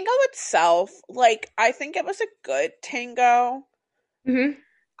 The tango itself, like, I think it was a good tango. Mm-hmm.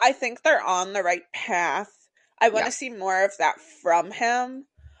 I think they're on the right path. I want to see more of that from him.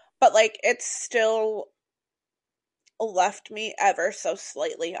 But, like, it's still left me ever so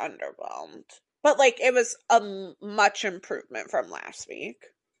slightly underwhelmed. But, like, it was a much improvement from last week.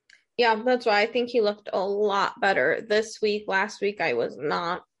 Yeah, that's why I think he looked a lot better this week. Last week, I was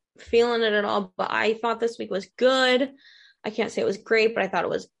not feeling it at all, but I thought this week was good. I can't say it was great, but I thought it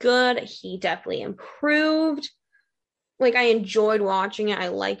was good. He definitely improved. Like, I enjoyed watching it. I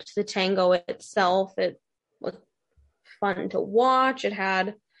liked the tango itself. It was fun to watch. It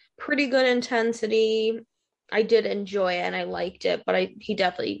had pretty good intensity. I did enjoy it and I liked it, but he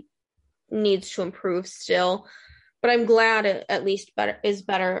definitely needs to improve still. But I'm glad it at least is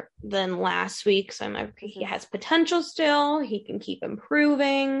better than last week. So he has potential still. He can keep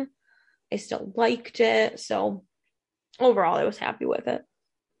improving. I still liked it. So overall, I was happy with it.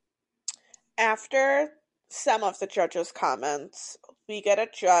 After some of the judges' comments, we get a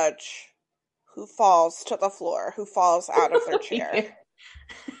judge who falls to the floor, who falls out of their chair.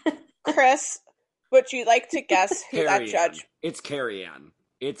 Chris, would you like to guess who that judge? It's Carrie Ann.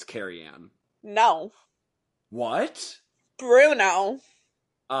 It's Carrie Ann. No. What? Bruno.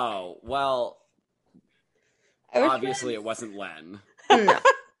 Oh, well, obviously it wasn't Len. No.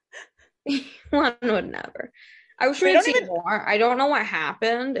 Len would never. I wish we'd seen more. I don't know what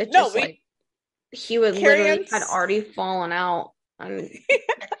happened. It just he would literally had already fallen out And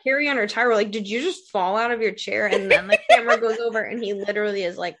Carrie and Tyra were like, did you just fall out of your chair? And then the camera goes over and he literally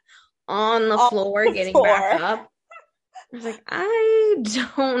is like on the floor getting back up. I was like, I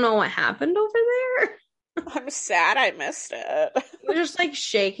don't know what happened over there. I'm sad I missed it. He was just like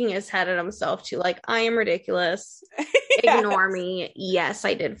shaking his head at himself too, like, I am ridiculous. Yes. Ignore me. Yes,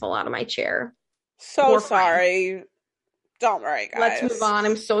 I did fall out of my chair. So sorry. Don't worry, guys. Let's move on.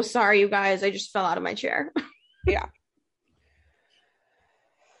 I'm so sorry, you guys. I just fell out of my chair. Yeah.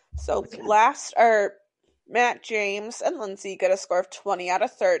 So Matt James and Lindsay get a score of 20 out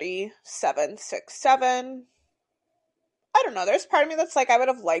of 30, 7, 6, 7. I don't know. There's part of me that's like, I would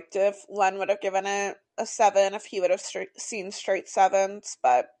have liked if Len would have given it a 7 if he would have seen straight 7s,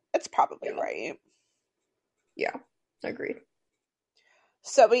 but it's probably right. Yeah, agreed.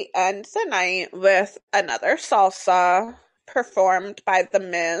 So we end the night with another salsa performed by The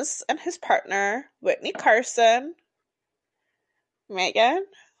Miz and his partner, Whitney Carson. Megan?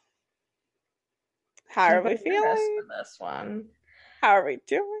 How are we feeling for this one? How are we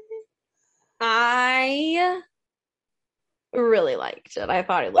doing? I really liked it. I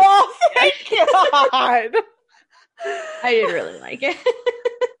thought it looked thank God. I did really like it.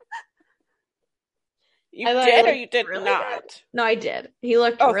 You did or you did really not? Good. No, I did. He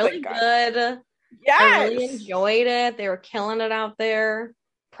looked really good. Yes. I really enjoyed it. They were killing it out there.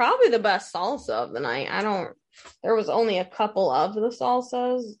 Probably the best salsa of the night. There was only a couple of the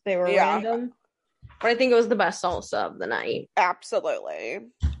salsas. They were random. But I think it was the best salsa of the night. Absolutely.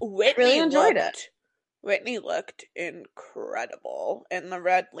 Whitney really enjoyed it. Whitney looked incredible in the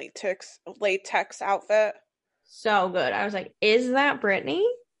red latex outfit. So good. I was like, is that Britney?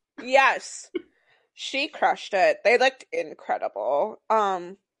 Yes. She crushed it. They looked incredible.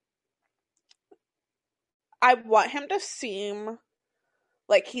 I want him to seem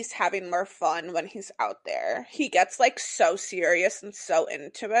like he's having more fun when he's out there. He gets like so serious and so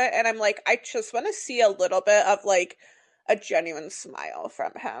into it, and I'm like, I just want to see a little bit of like a genuine smile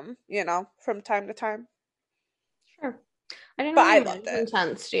from him, from time to time. Sure. I loved it.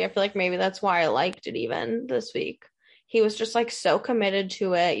 Intensity. I feel like maybe that's why I liked it even this week. He was just like so committed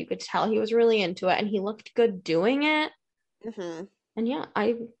to it. You could tell he was really into it, and he looked good doing it. Mm-hmm. And yeah,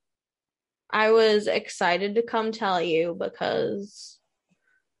 I was excited to come tell you because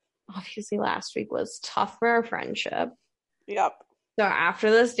obviously last week was tough for our friendship. Yep. So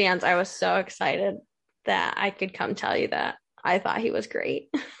after this dance, I was so excited that I could come tell you that I thought he was great.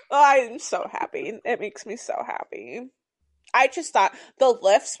 I'm so happy. It makes me so happy. I just thought the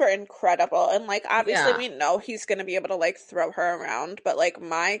lifts were incredible. And like, obviously we know he's going to be able to like throw her around, but like,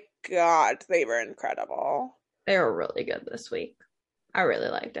 my God, they were incredible. They were really good this week. I really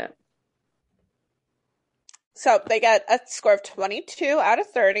liked it. So they get a score of 22 out of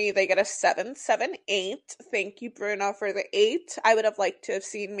 30. They get a 7.78. Thank you, Bruno, for the 8. I would have liked to have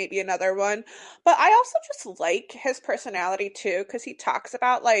seen maybe another one. But I also just like his personality, too, because he talks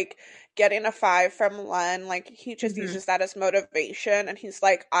about, like, getting a 5 from Len. Like, he just uses that as motivation. And he's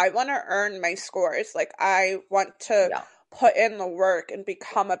like, I want to earn my scores. Like, I want to put in the work and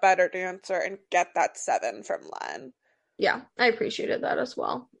become a better dancer and get that 7 from Len. Yeah, I appreciated that as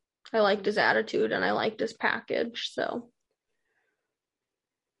well. I liked his attitude and I liked his package, so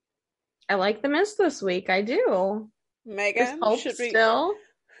I like the Miss this week. I do. Megan,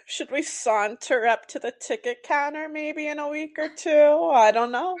 should we saunter up to the ticket counter maybe in a week or two? I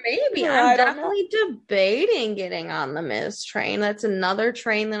don't know. Maybe. I'm definitely debating getting on the Miss train. That's another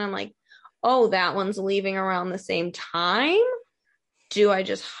train that I'm like, oh, that one's leaving around the same time. Do I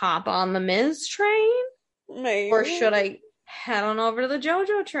just hop on the Miss train? Maybe. Or should I head on over to the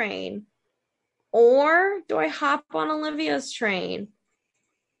JoJo train? Or do I hop on Olivia's train?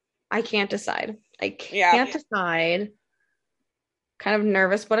 I can't decide. I can't decide. Kind of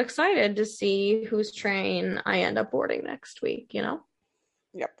nervous but excited to see whose train I end up boarding next week, Yep.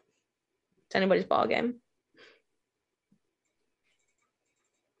 It's anybody's ball game.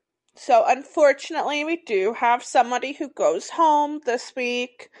 So unfortunately, we do have somebody who goes home this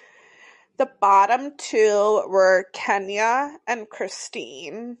week. The bottom 2 were Kenya and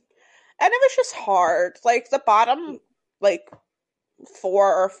Christine. And it was just hard. Like, the bottom, 4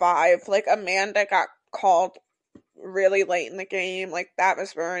 or 5, like, Amanda got called really late in the game. Like, that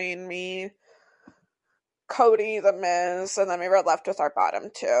was worrying me. Cody, The Miz, and then we were left with our bottom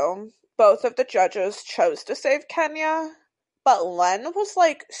 2. Both of the judges chose to save Kenya. But Len was,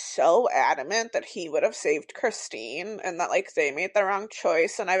 so adamant that he would have saved Christine and that, they made the wrong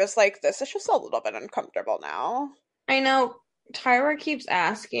choice. And I was like, this is just a little bit uncomfortable now. I know. Tyra keeps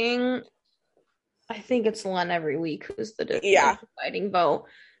asking. I think it's Len every week who's the deciding vote.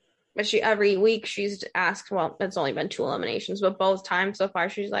 But every week she's asked, well, it's only been 2 eliminations, but both times so far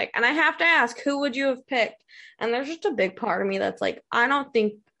she's like, and I have to ask, who would you have picked? And there's just a big part of me that's like, I don't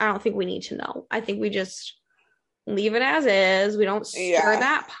think we need to know. I think we just leave it as is. We don't stir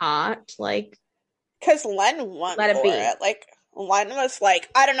that pot. Like, because Len won for it. Like, Len was like,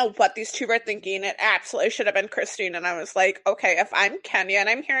 I don't know what these two were thinking. It absolutely should have been Christine. And I was like, okay, if I'm Kenya and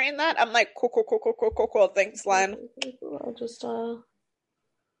I'm hearing that, I'm like, cool. Thanks, Len. I'll just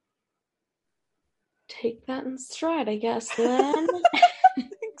take that in stride, I guess, Len.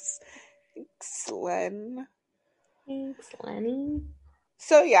 Thanks, Len. Thanks, Lenny.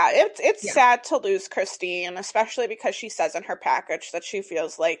 So yeah, it's sad to lose Christine, especially because she says in her package that she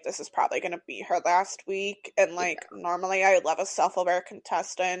feels like this is probably going to be her last week. And like, normally I love a self-aware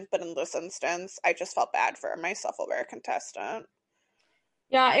contestant, but in this instance, I just felt bad for my self-aware contestant.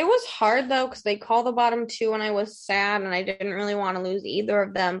 Yeah, it was hard though, because they called the bottom 2 and I was sad and I didn't really want to lose either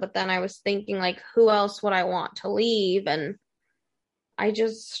of them. But then I was thinking, like, who else would I want to leave? And I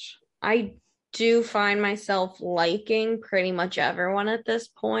do find myself liking pretty much everyone at this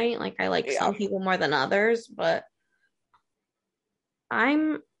point. Like, I like some people more than others, but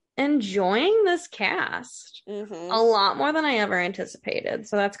I'm enjoying this cast a lot more than I ever anticipated.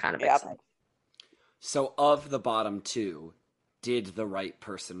 So that's kind of exciting. So of the bottom 2, did the right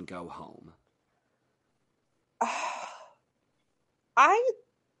person go home?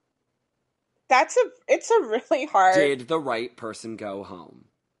 It's a really hard... Did the right person go home?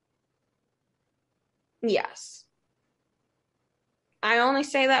 Yes. I only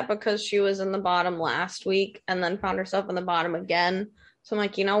say that because she was in the bottom last week and then found herself in the bottom again. So I'm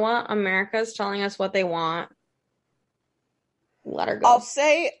like, you know what? America's telling us what they want. Let her go. I'll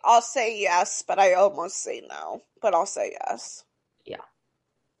say yes, but I almost say no. But I'll say yes. Yeah.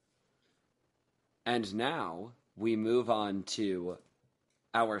 And now we move on to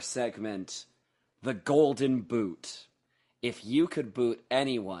our segment, The Golden Boot. If you could boot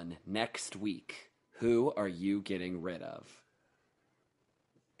anyone next week, who are you getting rid of?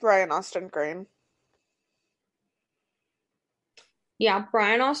 Brian Austin Green. Yeah,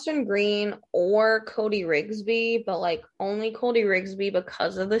 Brian Austin Green or Cody Rigsby, but like only Cody Rigsby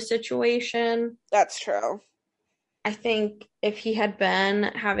because of the situation. That's true. I think if he had been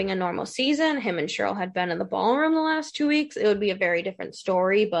having a normal season, him and Cheryl had been in the ballroom the last 2 weeks, it would be a very different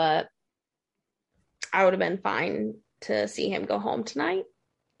story, but I would have been fine to see him go home tonight.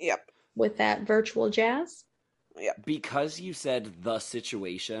 Yep. With that virtual jazz. Yep. Because you said the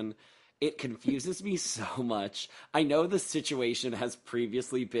situation, it confuses me so much. I know the situation has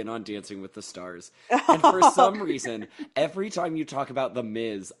previously been on Dancing with the Stars. And for some reason, every time you talk about The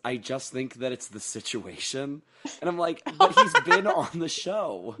Miz, I just think that it's the situation. And I'm like, but he's been on the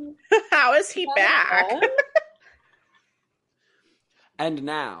show. How is he back? And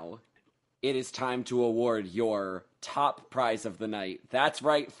now, it is time to award your top prize of the night. That's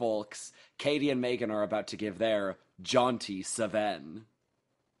right, folks. Katie and Megan are about to give their Jaunty Seven.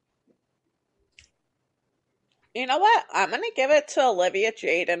 You know what? I'm going to give it to Olivia,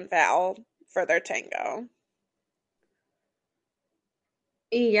 Jade, and Val for their tango.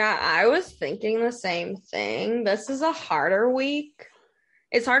 Yeah, I was thinking the same thing. This is a harder week.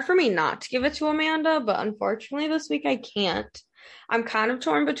 It's hard for me not to give it to Amanda, but unfortunately this week I can't. I'm kind of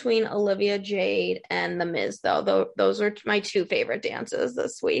torn between Olivia, Jade, and The Miz, though. Those are my 2 favorite dances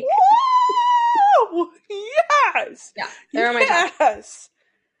this week. Woo! Yes! Yeah, they're my top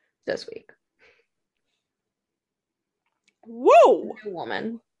this week. Whoa! New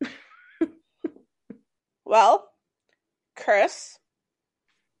woman. Well, Chris,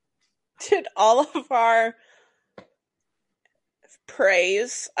 did all of our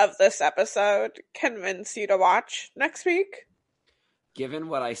praise of this episode convince you to watch next week? Given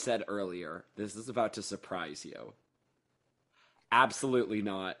what I said earlier, this is about to surprise you. Absolutely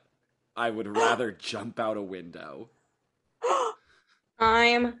not. I would rather jump out a window.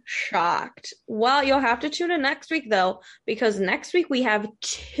 I'm shocked. Well, you'll have to tune in next week, though, because next week we have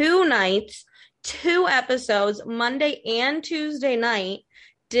 2 nights, 2 episodes, Monday and Tuesday night,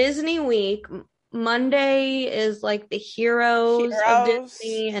 Disney week. Monday is like the heroes of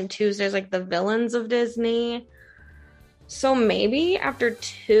Disney, and Tuesday is like the villains of Disney. So maybe after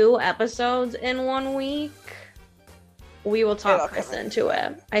 2 episodes in 1 week, we will talk Chris into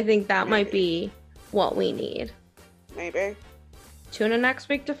it. I think that might be what we need. Maybe. Tune in next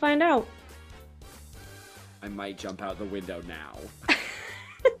week to find out. I might jump out the window now.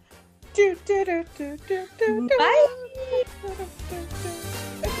 Bye.